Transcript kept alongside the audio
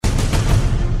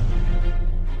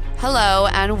Hello,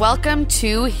 and welcome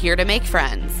to Here to Make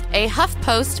Friends, a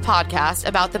HuffPost podcast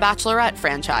about the Bachelorette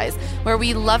franchise, where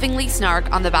we lovingly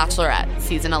snark on The Bachelorette,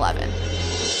 Season 11.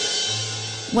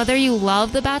 Whether you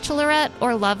love The Bachelorette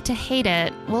or love to hate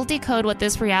it, we'll decode what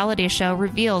this reality show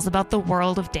reveals about the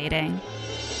world of dating.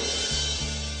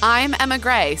 I'm Emma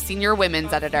Gray, Senior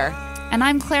Women's Editor. And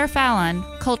I'm Claire Fallon,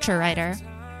 Culture Writer.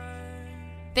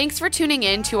 Thanks for tuning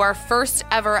in to our first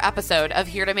ever episode of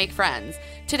Here to Make Friends.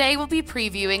 Today we'll be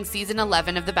previewing Season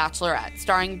 11 of The Bachelorette,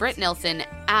 starring Britt Nilsson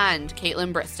and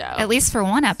Kaitlyn Bristowe. At least for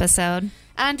one episode.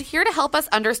 And here to help us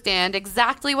understand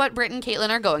exactly what Britt and Kaitlyn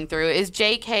are going through is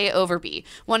J.K. Overby,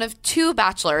 one of two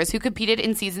bachelors who competed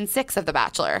in Season 6 of The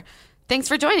Bachelor. Thanks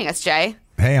for joining us, Jay.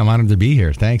 Hey, I'm honored to be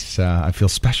here. Thanks. I feel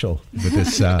special with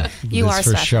this, You this are first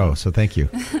special. show, so thank you.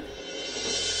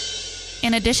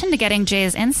 In addition to getting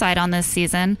Jay's insight on this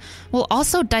season, we'll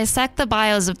also dissect the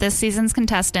bios of this season's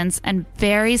contestants and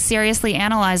very seriously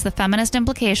analyze the feminist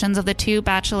implications of the two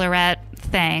Bachelorette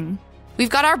thing.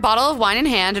 We've got our bottle of wine in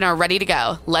hand and are ready to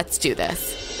go. Let's do this.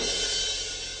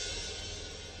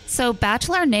 So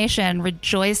Bachelor Nation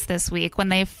rejoiced this week when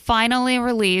they finally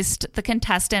released the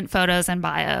contestant photos and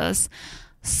bios.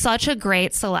 Such a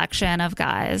great selection of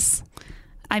guys.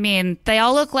 I mean, they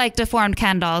all look like deformed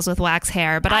Ken dolls with wax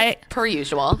hair, but per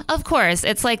usual. Of course,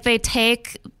 it's like they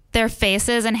take their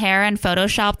faces and hair and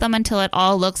Photoshop them until it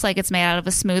all looks like it's made out of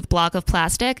a smooth block of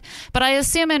plastic. But I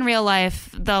assume in real life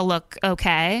they'll look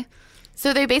okay.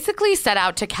 So they basically set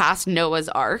out to cast Noah's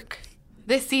Ark.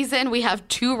 This season, we have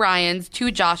 2 Ryans,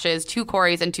 2 Joshes, 2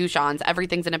 Corys, and 2 Shawns.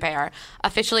 Everything's in a pair.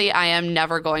 Officially, I am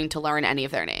never going to learn any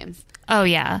of their names. Oh,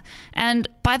 yeah. And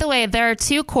by the way, there are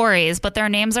 2 Corys, but their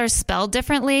names are spelled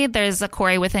differently. There's a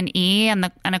Cory with an E and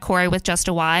a Cory with just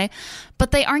a Y.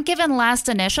 But they aren't given last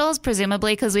initials,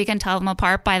 presumably because we can tell them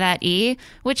apart by that E,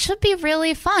 which should be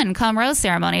really fun come rose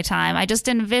ceremony time. I just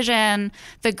envision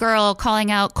the girl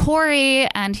calling out Cory,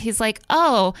 and he's like,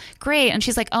 oh, great. And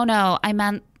she's like, oh, no, I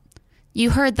meant... You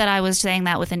heard that I was saying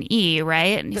that with an E,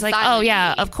 right? And he's like, oh,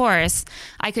 yeah, of course.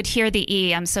 I could hear the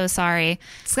E. I'm so sorry.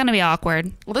 It's going to be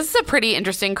awkward. Well, this is a pretty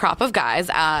interesting crop of guys,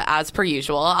 as per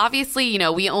usual. Obviously, you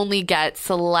know, we only get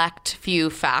select few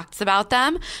facts about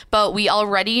them, but we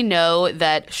already know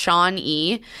that Sean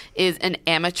E. is an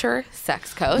amateur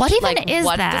sex coach. What even is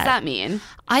what that? What does that mean?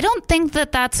 I don't think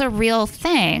that that's a real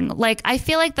thing. Like, I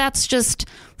feel like that's just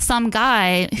some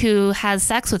guy who has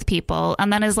sex with people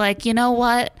and then is like, you know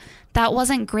what? That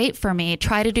wasn't great for me.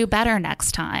 Try to do better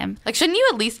next time. Like, shouldn't you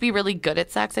at least be really good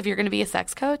at sex if you're going to be a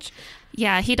sex coach?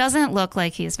 Yeah, he doesn't look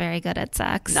like he's very good at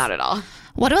sex. Not at all.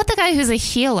 What about the guy who's a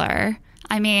healer?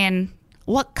 I mean,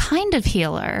 what kind of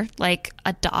healer? Like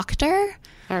a doctor?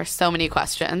 There are so many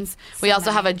questions. We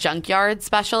also have a junkyard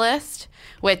specialist,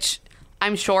 which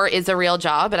I'm sure is a real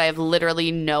job, but I have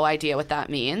literally no idea what that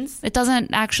means. It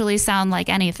doesn't actually sound like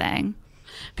anything.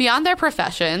 Beyond their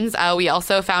professions, we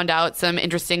also found out some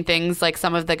interesting things, like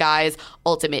some of the guys'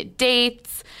 ultimate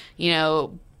dates, you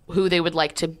know, who they would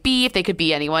like to be, if they could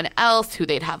be anyone else, who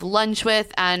they'd have lunch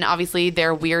with, and obviously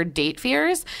their weird date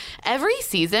fears. Every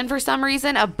season, for some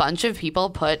reason, a bunch of people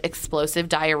put explosive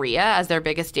diarrhea as their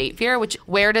biggest date fear, which,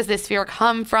 where does this fear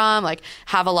come from? Like,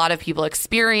 have a lot of people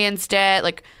experienced it?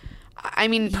 Like, I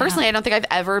mean, personally, I don't think I've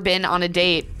ever been on a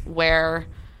date where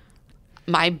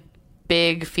my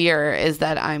big fear is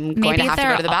that I'm going to have to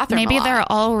go to the bathroom Maybe a lot. they're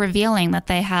all revealing that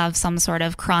they have some sort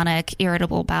of chronic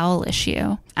irritable bowel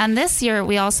issue. And this year,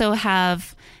 we also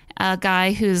have a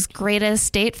guy whose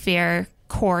greatest date fear,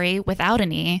 Cory, without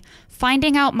an E,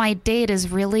 finding out my date is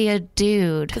really a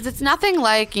dude. Because it's nothing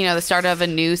like, you know, the start of a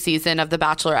new season of The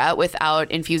Bachelorette without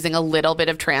infusing a little bit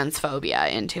of transphobia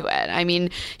into it. I mean,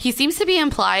 he seems to be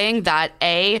implying that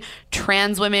A,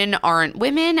 trans women aren't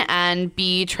women, and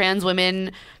B, trans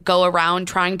women go around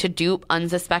trying to dupe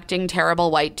unsuspecting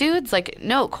terrible white dudes. Like,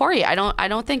 no, Cory, I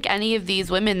don't think any of these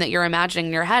women that you're imagining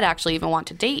in your head actually even want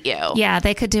to date you. Yeah,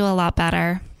 they could do a lot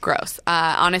better. Gross.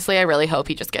 Honestly, I really hope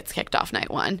he just gets kicked off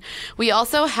night 1. We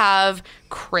also have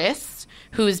Chris,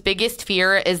 whose biggest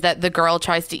fear is that the girl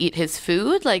tries to eat his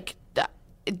food. Like,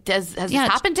 has this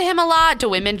happened to him a lot? Do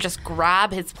women just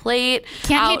grab his plate?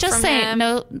 Can't he just say,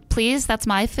 no, please, that's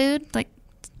my food? Like,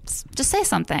 just say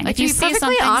something. Like, if you see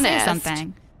something, say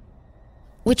something.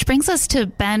 Which brings us to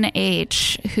Ben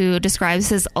H., who describes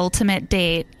his ultimate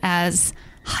date as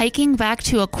hiking back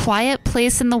to a quiet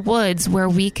place in the woods where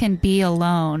we can be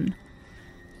alone.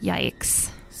 Yikes.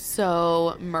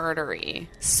 so murdery.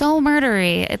 So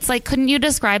murdery. It's like, couldn't you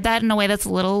describe that in a way that's a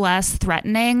little less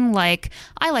threatening? Like,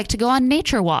 I like to go on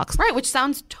nature walks. Right, which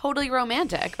sounds totally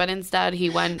romantic, but instead he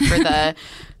went for the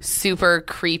super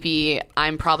creepy,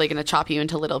 I'm probably going to chop you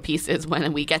into little pieces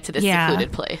when we get to this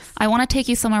secluded place. I want to take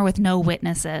you somewhere with no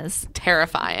witnesses.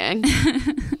 Terrifying.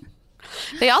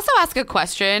 They also ask a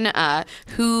question,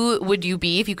 who would you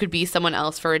be if you could be someone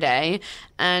else for a day?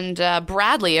 And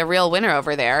Bradley, a real winner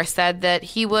over there, said that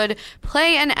he would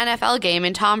play an NFL game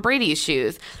in Tom Brady's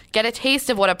shoes, get a taste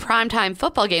of what a primetime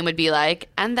football game would be like,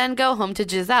 and then go home to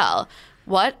Giselle.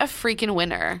 What a freaking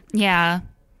winner. Yeah.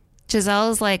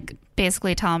 Giselle's like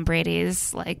basically Tom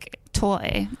Brady's like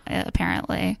toy,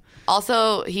 apparently.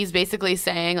 Also, he's basically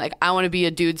saying, like, I want to be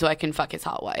a dude so I can fuck his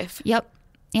hot wife. Yep.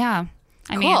 Yeah.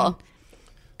 I Cool. mean,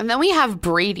 and then we have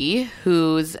Brady,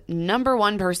 whose number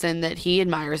one person that he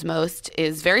admires most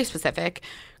is very specific,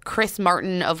 Chris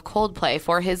Martin of Coldplay,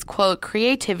 for his, quote,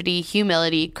 creativity,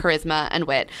 humility, charisma, and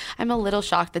wit. I'm a little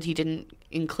shocked that he didn't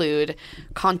include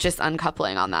conscious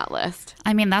uncoupling on that list.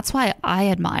 I mean, that's why I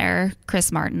admire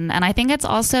Chris Martin. And I think it's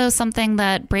also something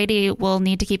that Brady will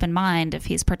need to keep in mind if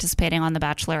he's participating on The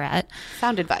Bachelorette.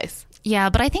 Sound advice.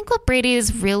 Yeah, but I think what Brady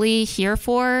is really here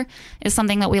for is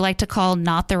something that we like to call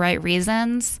not the right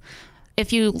reasons.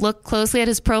 If you look closely at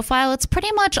his profile, it's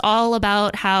pretty much all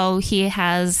about how he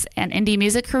has an indie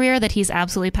music career that he's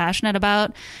absolutely passionate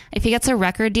about. If he gets a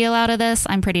record deal out of this,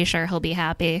 I'm pretty sure he'll be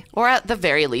happy. Or at the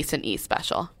very least, an E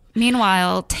special.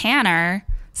 Meanwhile, Tanner,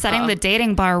 setting the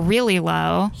dating bar really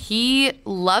low. He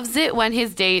loves it when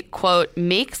his date, quote,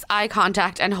 makes eye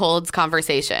contact and holds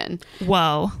conversation.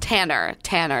 Whoa. Tanner.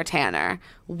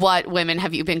 What women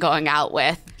have you been going out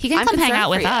with? He can come hang out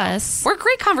with us. We're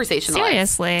great conversationalists.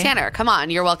 Seriously. Tanner, come on.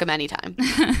 You're welcome anytime.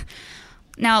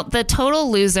 Now, the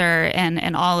total loser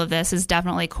in all of this is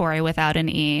definitely Corey without an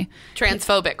E.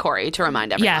 Transphobic Corey, to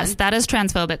remind everyone. Yes, that is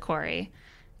transphobic Corey.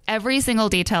 Every single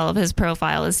detail of his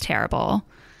profile is terrible.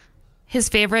 His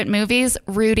favorite movies,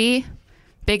 Rudy.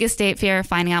 Biggest date fear,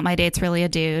 finding out my date's really a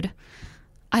dude.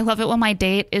 I love it when my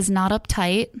date is not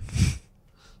uptight.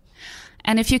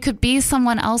 And if you could be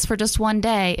someone else for just one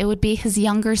day, it would be his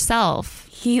younger self.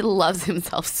 He loves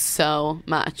himself so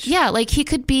much. Yeah, like he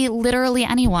could be literally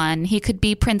anyone. He could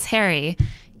be Prince Harry.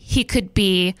 He could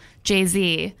be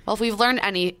Jay-Z. Well, if we've learned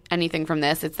anything from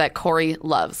this, it's that Corey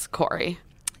loves Corey.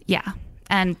 Yeah,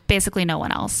 and basically no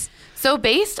one else. So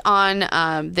based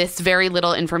on this very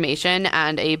little information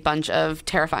and a bunch of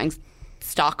terrifying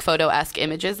stock photo-esque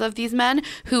images of these men,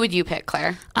 who would you pick,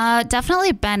 Claire?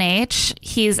 Definitely Ben H.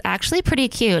 He's actually pretty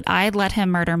cute. I'd let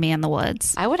him murder me in the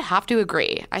woods. I would have to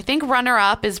agree. I think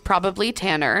runner-up is probably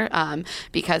Tanner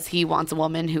because he wants a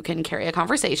woman who can carry a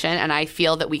conversation, and I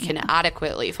feel that we can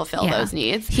adequately fulfill those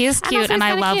needs. He is cute, and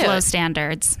I love low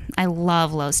standards. I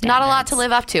love low standards. Not a lot to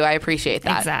live up to. I appreciate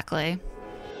that. Exactly.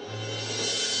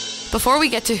 Before we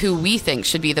get to who we think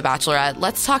should be the Bachelorette,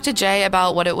 let's talk to Jay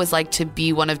about what it was like to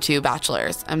be one of two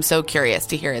bachelors. I'm so curious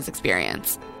to hear his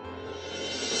experience.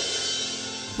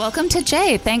 Welcome to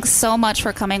Jay. Thanks so much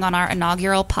for coming on our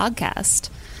inaugural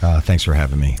podcast. Thanks for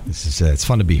having me. This is it's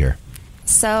fun to be here.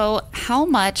 So, how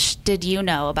much did you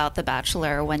know about The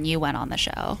Bachelor when you went on the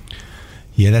show?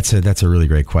 Yeah, that's a really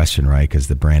great question, right? Because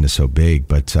the brand is so big.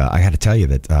 But I had to tell you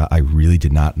that I really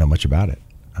did not know much about it.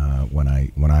 When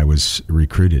I was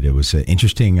recruited, it was an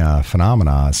interesting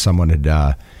phenomena. Someone had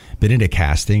been into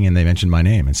casting, and they mentioned my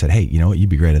name and said, "Hey, you know what? You'd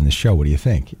be great on this show. What do you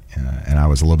think?" And I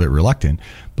was a little bit reluctant,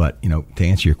 but to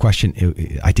answer your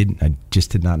question, I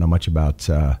just did not know much about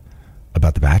The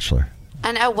Bachelor.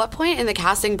 And at what point in the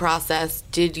casting process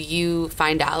did you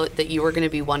find out that you were going to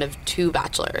be one of two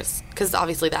bachelors? Because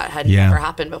obviously that had never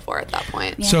happened before at that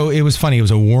point. Yeah. So it was funny. It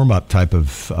was a warm-up type of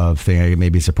thing.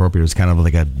 Maybe it's appropriate. It was kind of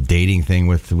like a dating thing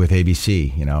with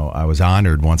ABC. I was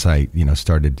honored once I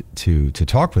started to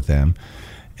talk with them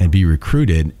and be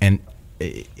recruited. And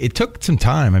it took some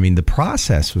time. I mean, the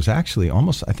process was actually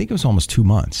almost 2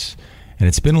 months. And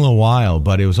it's been a little while,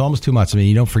 but it was almost 2 months. I mean,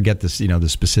 you don't forget this, the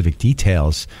specific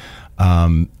details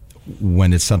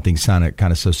when it's something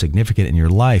kind of so significant in your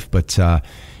life. But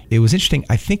it was interesting.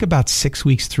 I think about 6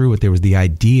 weeks through it, there was the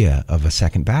idea of a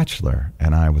second bachelor.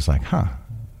 And I was like,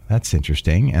 that's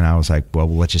interesting. And I was like, well,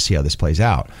 let's just see how this plays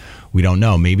out. We don't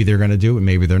know. Maybe they're going to do it.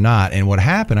 Maybe they're not. And what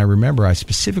happened, I remember I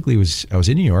was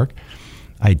in New York.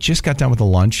 I just got done with a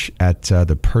lunch at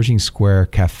the Pershing Square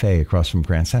Cafe across from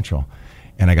Grand Central.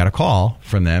 And I got a call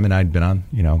from them, and I'd been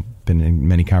in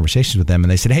many conversations with them,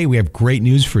 and they said, "Hey, we have great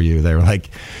news for you." They were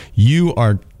like, "You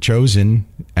are chosen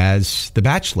as the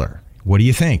Bachelor. What do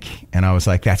you think?" And I was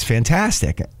like, "That's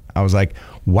fantastic." I was like,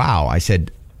 "Wow." I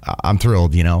said, "I'm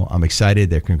thrilled. I'm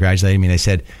excited." They're congratulating me. And they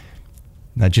said,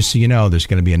 Now, just so you know, there's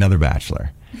going to be another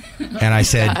Bachelor. And I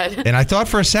said, and I thought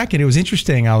for a second, it was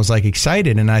interesting. I was like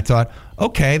excited. And I thought,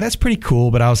 okay, that's pretty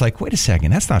cool. But I was like, wait a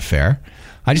second, that's not fair.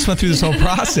 I just went through this whole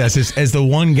process as the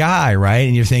one guy, right?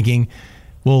 And you're thinking,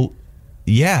 well,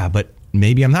 yeah, but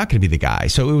maybe I'm not going to be the guy.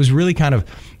 So it was really kind of,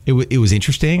 it was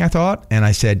interesting, I thought. And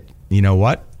I said, you know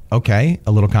what? Okay,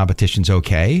 a little competition's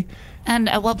okay. And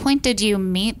at what point did you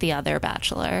meet the other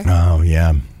Bachelor? Oh,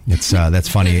 yeah. It's that's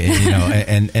funny,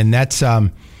 and that's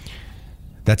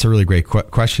a really great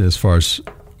question as far as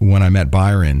when I met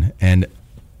Byron. And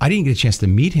I didn't get a chance to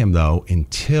meet him, though,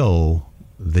 until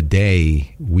the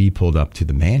day we pulled up to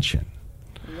the mansion.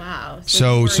 Wow.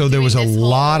 So there was a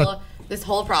lot of... This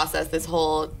whole process, this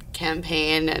whole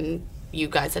campaign, and you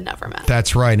guys had never met.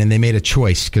 That's right. And they made a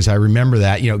choice, because I remember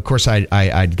that. Of course,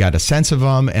 I'd got a sense of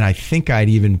him, and I think I'd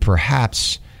even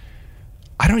perhaps...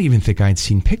 I don't even think I'd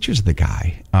seen pictures of the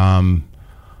guy.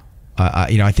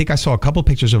 I think I saw a couple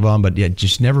pictures of him, but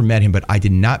just never met him. But I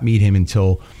did not meet him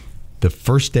until the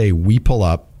first day we pull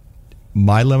up,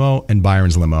 my limo and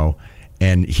Byron's limo,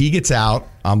 and he gets out.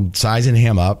 I'm sizing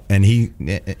him up, and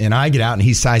I get out, and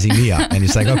he's sizing me up, and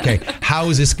it's like, okay, how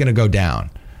is this going to go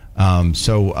down?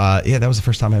 That was the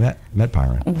first time I met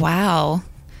Byron. Wow.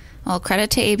 Well, credit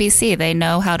to ABC. They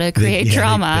know how to create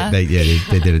drama. They did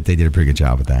it. They did a pretty good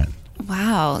job with that.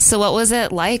 Wow. So what was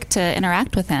it like to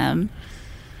interact with him?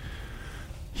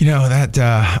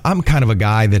 I'm kind of a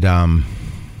guy that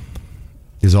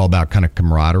is all about kind of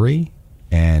camaraderie,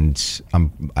 and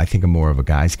I think I'm more of a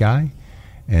guy's guy.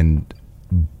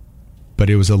 But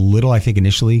it was a little, I think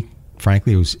initially,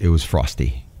 frankly, it was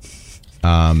frosty.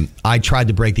 I tried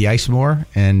to break the ice more,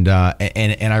 and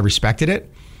I respected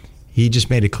it. He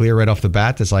just made it clear right off the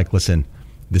bat. That's like, listen,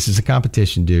 this is a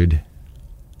competition, dude.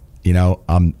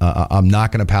 I'm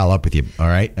not going to pal up with you. All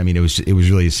right. I mean, it was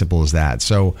really as simple as that.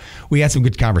 So we had some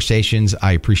good conversations.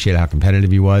 I appreciate how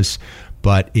competitive he was,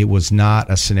 but it was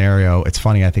not a scenario. It's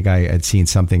funny. I think I had seen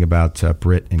something about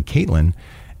Britt and Caitlin,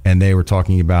 and they were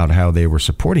talking about how they were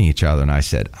supporting each other. And I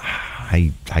said,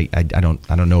 I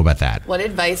don't know about that. What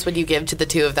advice would you give to the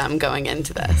two of them going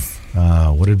into this?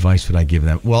 What advice would I give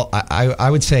them? Well, I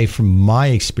would say from my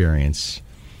experience,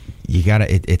 you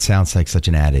gotta. It sounds like such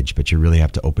an adage, but you really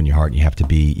have to open your heart. And you have to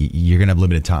be. You're gonna have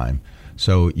limited time,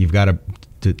 so you've got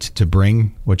to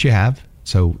bring what you have,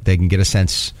 so they can get a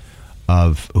sense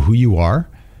of who you are,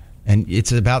 and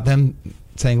it's about them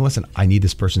saying, "Listen, I need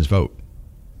this person's vote,"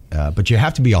 but you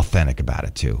have to be authentic about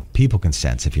it too. People can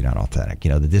sense if you're not authentic.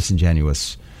 The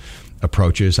disingenuous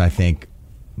approaches, I think,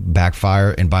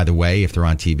 backfire. And by the way, if they're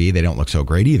on TV, they don't look so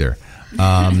great either.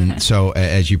 So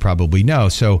as you probably know,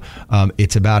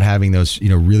 it's about having those,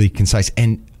 really concise.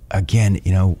 And again,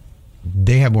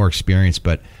 they have more experience,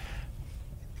 but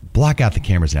block out the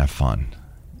cameras and have fun.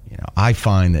 I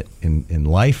find that in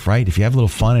life, right, if you have a little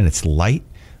fun and it's light,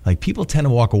 like people tend to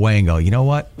walk away and go, you know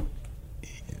what,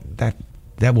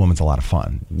 that woman's a lot of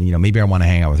fun. Maybe I want to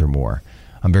hang out with her more.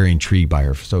 I'm very intrigued by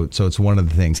her. So it's one of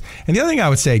the things. And the other thing I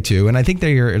would say too, and I think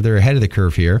they're ahead of the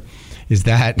curve here, is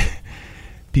that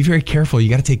be very careful. You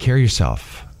got to take care of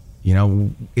yourself.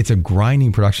 It's a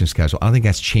grinding production schedule. I don't think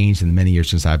that's changed in the many years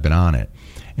since I've been on it.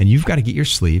 And you've got to get your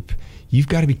sleep. You've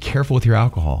got to be careful with your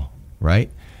alcohol, right?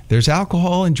 There's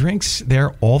alcohol and drinks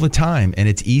there all the time. And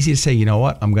it's easy to say, you know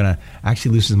what, I'm going to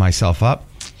actually loosen myself up.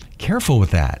 Careful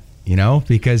with that,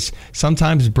 because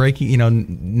sometimes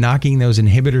knocking those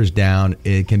inhibitors down,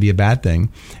 it can be a bad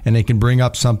thing. And it can bring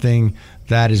up something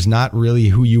that is not really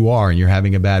who you are, and you're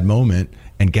having a bad moment.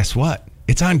 And guess what?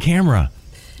 It's on camera.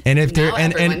 And if they're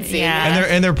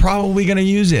they're probably going to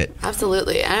use it.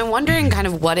 Absolutely. And I'm wondering kind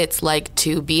of what it's like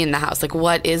to be in the house. Like,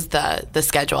 what is the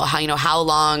schedule? How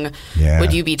long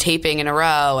would you be taping in a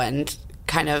row, and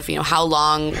kind of, how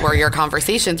long were your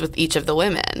conversations with each of the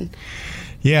women?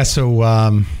 Yeah.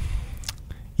 So,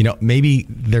 maybe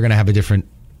they're going to have a different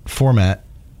format.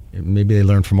 Maybe they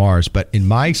learned from ours, but in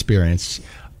my experience,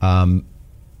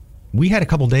 we had a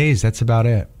couple days. That's about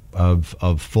it. Of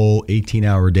full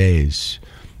 18-hour days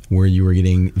where you were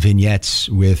getting vignettes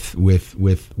with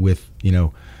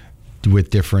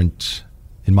different,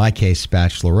 in my case,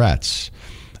 bachelorettes.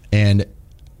 And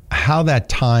how that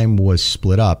time was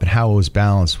split up and how it was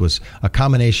balanced was a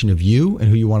combination of you and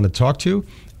who you wanted to talk to,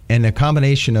 and a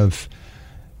combination of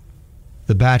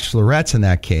the bachelorettes in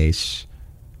that case,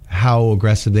 how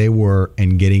aggressive they were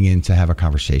in getting in to have a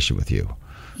conversation with you.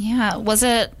 Yeah. Was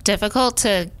it difficult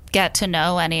to get to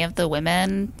know any of the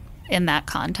women in that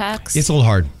context? It's a little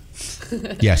hard.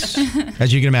 Yes,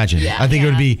 as you can imagine. Yeah, I think it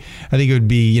would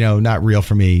be, not real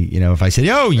for me, if I said,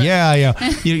 oh yeah.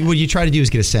 What you try to do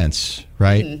is get a sense,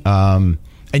 right? Mm-hmm.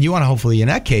 And you want to hopefully, in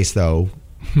that case though,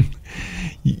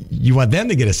 you want them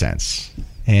to get a sense,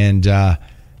 and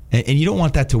you don't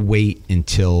want that to wait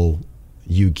until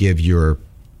you give your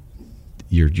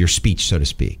speech, so to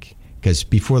speak. Because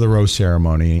before the rose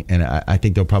ceremony, and I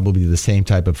think they'll probably be the same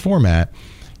type of format,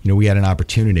 we had an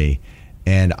opportunity.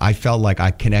 And I felt like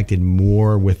I connected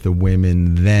more with the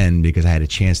women then because I had a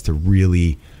chance to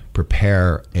really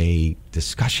prepare a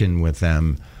discussion with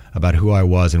them about who I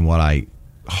was and what I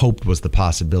hoped was the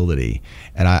possibility.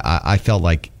 And I felt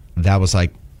like that was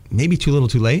like maybe too little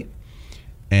too late.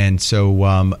 And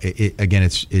so, again,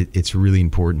 it's really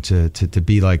important to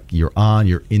be like you're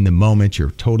in the moment,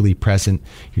 you're totally present,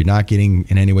 you're not getting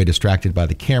in any way distracted by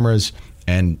the cameras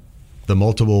and the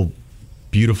multiple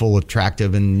beautiful,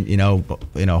 attractive, and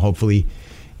hopefully,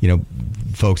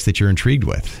 folks that you're intrigued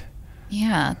with.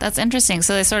 Yeah, that's interesting.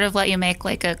 So they sort of let you make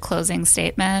like a closing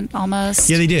statement almost.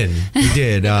 Yeah, they did. They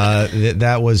did.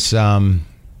 That was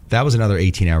another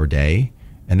 18-hour day.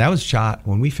 And that was shot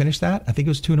when we finished that. I think it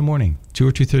was 2 or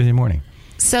 2:30 in the morning.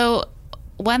 So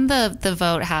when the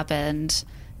vote happened,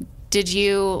 did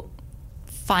you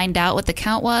find out what the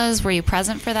count was? Were you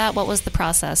present for that? What was the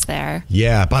process there?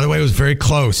 Yeah. By the way, it was very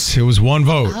close. It was one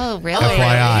vote. Oh, really?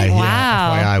 FYI.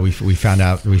 Wow. Yeah, FYI. We found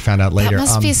out later. That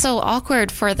must be so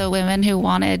awkward for the women who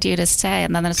wanted you to stay,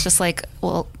 and then it's just like,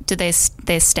 well, did they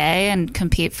stay and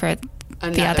compete for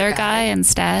the other guy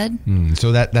instead?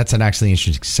 So that's an actually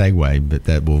interesting segue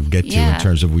that we'll get to in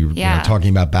terms of we were talking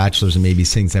about bachelors and maybe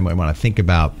things they might want to think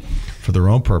about for their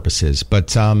own purposes.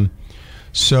 But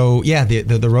so yeah,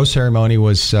 the rose ceremony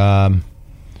was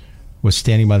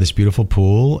standing by this beautiful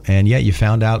pool, and yet you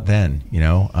found out then,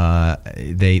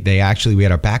 they actually, we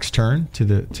had our backs turned to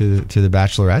the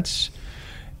bachelorettes,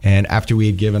 and after we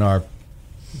had given our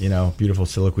beautiful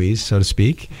soliloquies, so to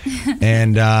speak.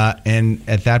 And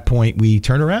at that point we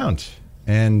turned around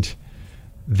and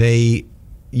you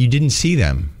didn't see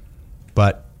them,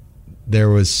 but there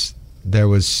was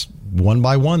one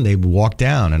by one, they walked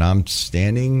down and I'm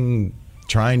standing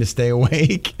trying to stay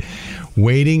awake,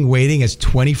 waiting as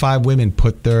 25 women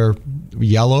put their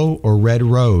yellow or red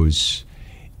rose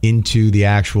into the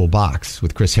actual box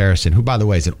with Chris Harrison, who, by the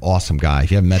way, is an awesome guy.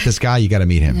 If you haven't met this guy, you got to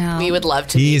meet him. No. We would love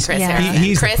to meet Chris Harrison.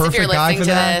 He's Chris, the perfect guy for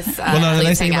that. This, the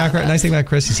nice thing about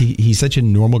Chris is he's such a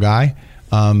normal guy,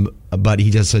 but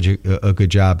he does such a good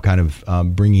job kind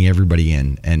of bringing everybody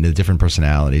in and the different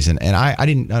personalities. And I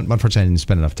unfortunately, I didn't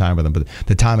spend enough time with him, but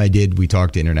the time I did, we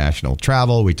talked to international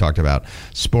travel. We talked about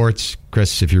sports.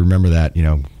 Chris, if you remember that,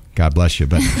 God bless you,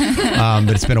 but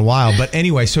it's been a while. But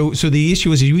anyway, so the issue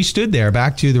was we stood there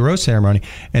back to the rose ceremony,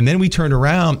 and then we turned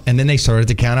around, and then they started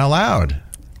to count out loud.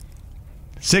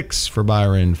 6 for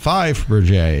Byron, 5 for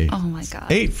Jay. Oh my God.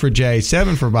 8 for Jay,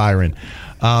 7 for Byron.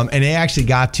 And they actually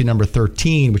got to number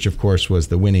 13, which of course was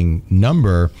the winning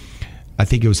number. I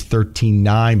think it was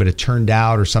 13-9, but it turned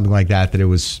out or something like that it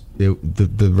was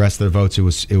the rest of the votes. It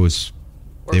was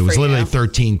literally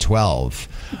 13-12.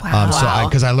 Wow. So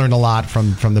because I learned a lot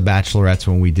from the bachelorettes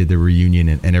when we did the reunion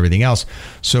and everything else.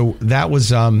 So that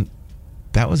was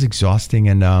exhausting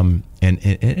and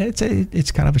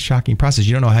it's kind of a shocking process.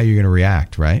 You don't know how you're going to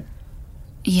react, right?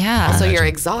 Yeah. So you're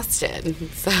exhausted.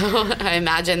 So I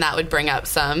imagine that would bring up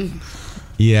some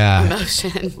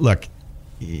emotion. Look,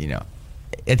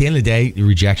 at the end of the day,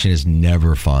 rejection is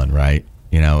never fun, right?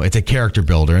 It's a character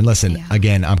builder. And listen,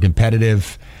 again, I'm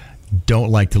competitive. Don't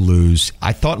like to lose.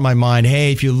 I thought in my mind,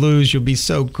 hey, if you lose, you'll be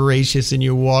so gracious and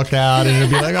you walk out and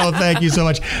it'll be like, oh, thank you so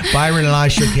much. Byron and I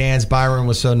shook hands. Byron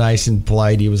was so nice and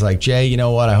polite. He was like, Jay, you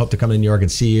know what? I hope to come to New York and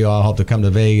see you. I hope to come to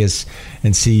Vegas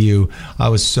and see you. I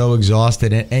was so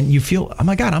exhausted. And you feel, oh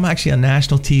my God, I'm actually on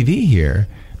national TV here.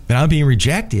 And I'm being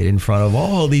rejected in front of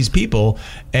all these people.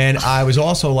 And I was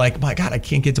also like, my God, I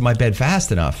can't get to my bed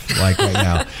fast enough right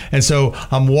now. And so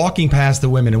I'm walking past the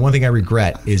women. And one thing I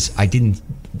regret is I didn't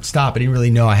stop. I didn't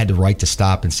really know I had the right to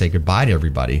stop and say goodbye to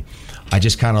everybody. I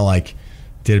just kind of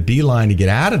did a beeline to get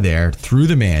out of there through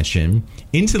the mansion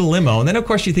into the limo. And then, of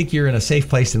course, you think you're in a safe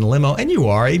place in the limo. And you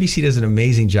are. ABC does an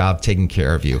amazing job taking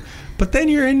care of you. But then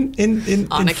you're in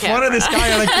front of this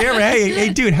guy on the camera. Hey,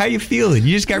 dude, how you feeling?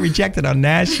 You just got rejected on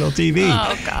national TV.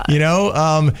 Oh,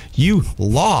 God. You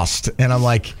lost. And I'm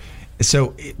like,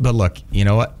 so, but look, you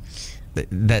know what?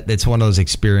 That's one of those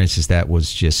experiences that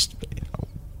was just,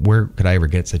 where could I ever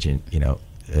get such an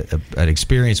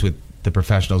experience with the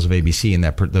professionals of ABC and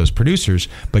those producers,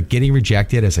 but getting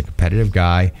rejected as a competitive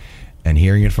guy and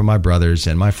hearing it from my brothers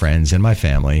and my friends and my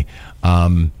family,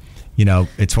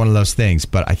 it's one of those things.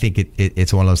 But I think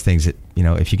it's one of those things that,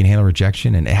 if you can handle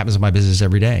rejection, and it happens in my business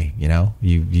every day,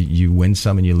 you win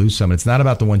some and you lose some. And it's not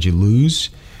about the ones you lose.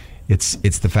 It's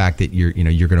the fact that you're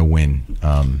going to win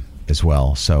as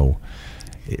well. So,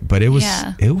 But it was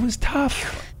Yeah. it was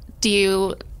tough. Do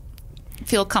you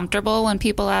feel comfortable when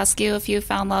people ask you if you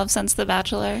found love since The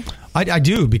Bachelor? I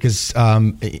do because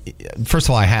first of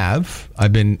all, I've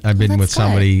been that's with good.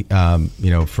 somebody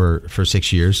for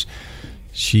 6 years.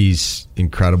 She's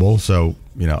incredible. So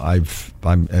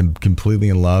I'm completely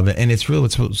in love, and it's really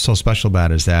what's so special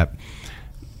about it is that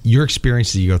your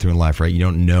experiences you go through in life, right? You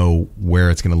don't know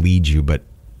where it's going to lead you, but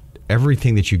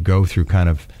everything that you go through kind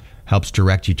of helps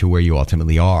direct you to where you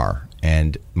ultimately are.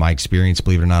 And my experience,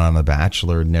 believe it or not, on The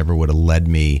Bachelor never would have led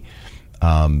me,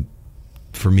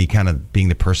 for me kind of being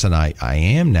the person I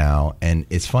am now. And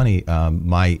it's funny,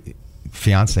 my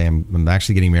fiance, I'm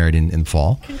actually getting married in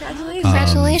fall.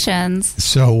 Congratulations.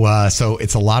 So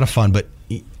it's a lot of fun, but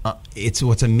it's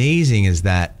what's amazing is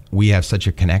that we have such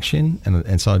a connection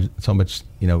and so much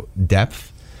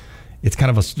depth. It's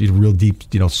kind of a real deep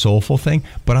soulful thing,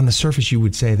 but on the surface you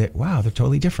would say that wow, they're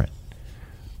totally different,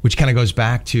 which kind of goes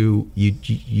back to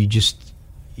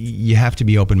you have to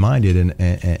be open-minded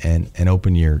and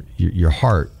open your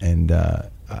heart. And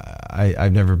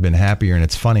I've never been happier, and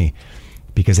it's funny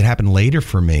because it happened later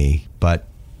for me, but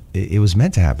it was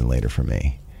meant to happen later for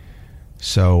me.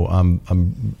 So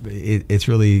it's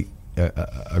really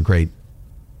a great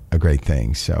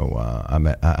thing. So I'm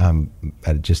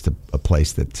at just a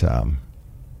place that I'm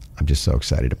just so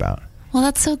excited about. Well,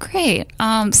 that's so great.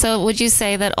 So would you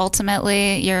say that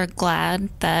ultimately you're glad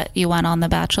that you went on The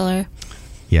Bachelor?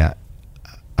 Yeah,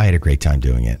 I had a great time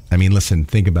doing it. I mean, listen,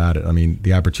 think about it. I mean,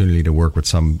 the opportunity to work with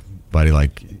somebody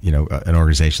like, an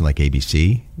organization like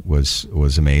ABC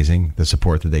was amazing. The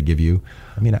support that they give you.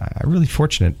 I mean, I'm really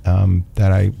fortunate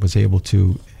that I was able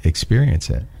to experience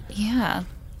it. Yeah.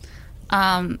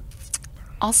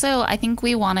 Also, I think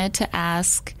we wanted to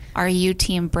ask, are you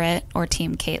Team Britt or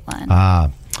Team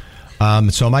Kaitlyn?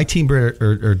 So my Team Britt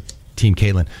or Team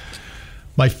Kaitlyn,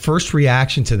 my first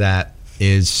reaction to that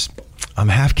is I'm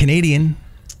half Canadian.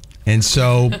 And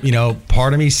so,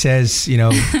 part of me says,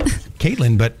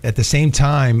 Kaitlyn, but at the same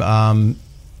time,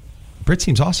 Britt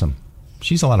seems awesome.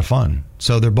 She's a lot of fun.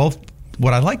 So they're both,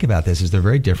 what I like about this is they're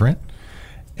very different.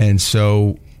 And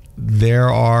so there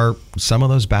are some of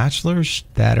those bachelors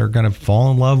that are going to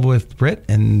fall in love with Britt,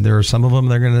 and there are some of them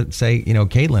that are going to say,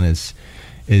 Kaitlyn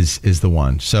is the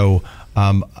one. So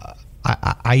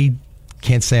I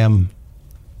can't say I'm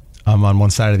on one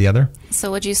side or the other.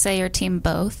 So would you say you're Team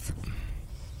both?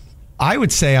 I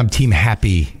would say I'm Team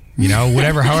happy.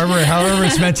 Whatever, however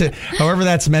it's meant to, however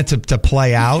that's meant to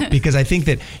play out. Because I think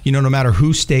that no matter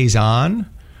who stays on,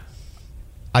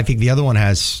 I think the other one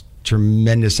has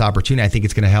tremendous opportunity. I think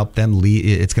it's going to help them lead.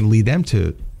 It's going to lead them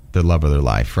to the love of their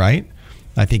life, right?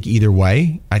 I think either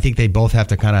way, I think they both have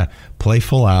to kind of play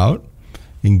full out,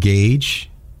 engage,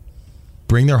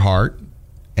 bring their heart,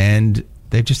 and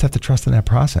they just have to trust in that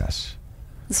process.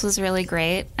 This was really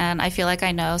great, and I feel like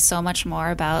I know so much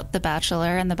more about The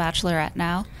Bachelor and The Bachelorette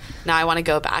now. Now I want to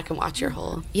go back and watch your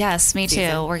whole Yes, me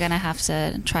season. too. We're going to have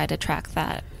to try to track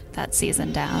that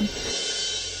season down.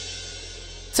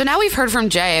 So now we've heard from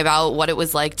Jay about what it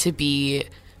was like to be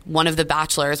one of the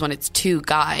bachelors when it's two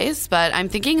guys, but I'm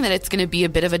thinking that it's going to be a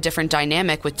bit of a different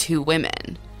dynamic with two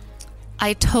women.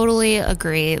 I totally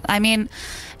agree. I mean,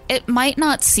 it might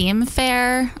not seem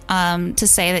fair to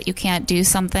say that you can't do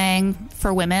something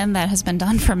for women that has been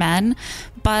done for men,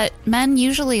 but men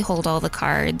usually hold all the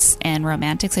cards in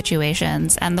romantic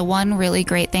situations. And the one really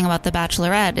great thing about The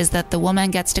Bachelorette is that the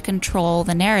woman gets to control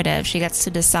the narrative. She gets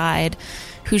to decide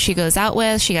who she goes out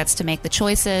with. She gets to make the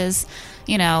choices,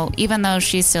 even though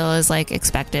she still is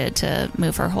expected to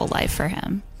move her whole life for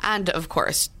him. And of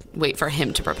course, wait for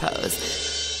him to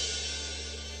propose.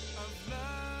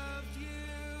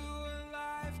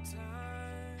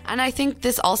 And I think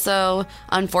this also,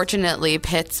 unfortunately,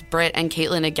 pits Britt and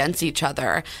Kaitlyn against each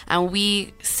other. And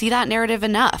we see that narrative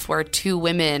enough where two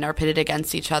women are pitted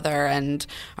against each other and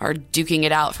are duking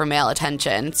it out for male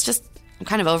attention. It's just, I'm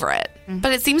kind of over it. Mm-hmm.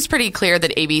 But it seems pretty clear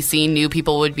that ABC knew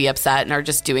people would be upset and are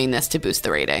just doing this to boost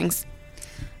the ratings.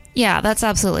 Yeah, that's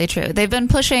absolutely true. They've been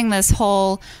pushing this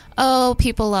whole,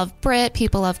 people love Britt,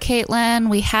 people love Kaitlyn.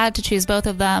 We had to choose both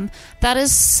of them. That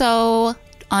is so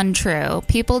untrue.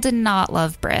 People did not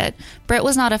love Britt. Britt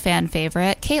was not a fan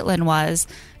favorite. Kaitlyn was.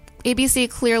 ABC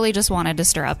clearly just wanted to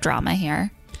stir up drama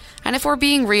here. And if we're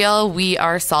being real, we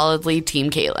are solidly Team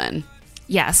Kaitlyn.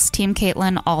 Yes, Team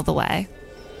Kaitlyn all the way.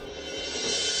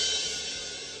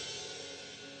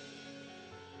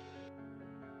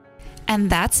 And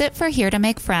that's it for Here to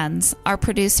Make Friends. Our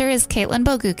producer is Caitlin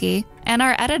Bogucki, and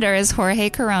our editor is Jorge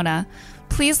Corona.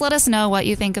 Please let us know what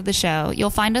you think of the show.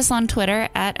 You'll find us on Twitter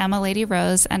at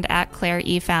EmmaLadyRose and at Claire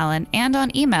E. Fallon, and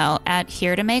on email at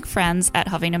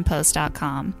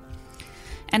heretomakefriends@huffingtonpost.com.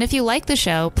 And if you like the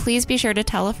show, please be sure to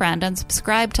tell a friend and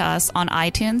subscribe to us on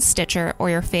iTunes, Stitcher, or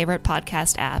your favorite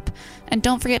podcast app. And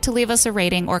don't forget to leave us a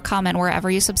rating or comment wherever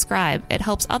you subscribe. It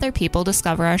helps other people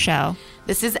discover our show.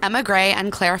 This is Emma Gray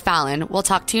and Claire Fallon. We'll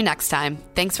talk to you next time.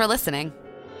 Thanks for listening.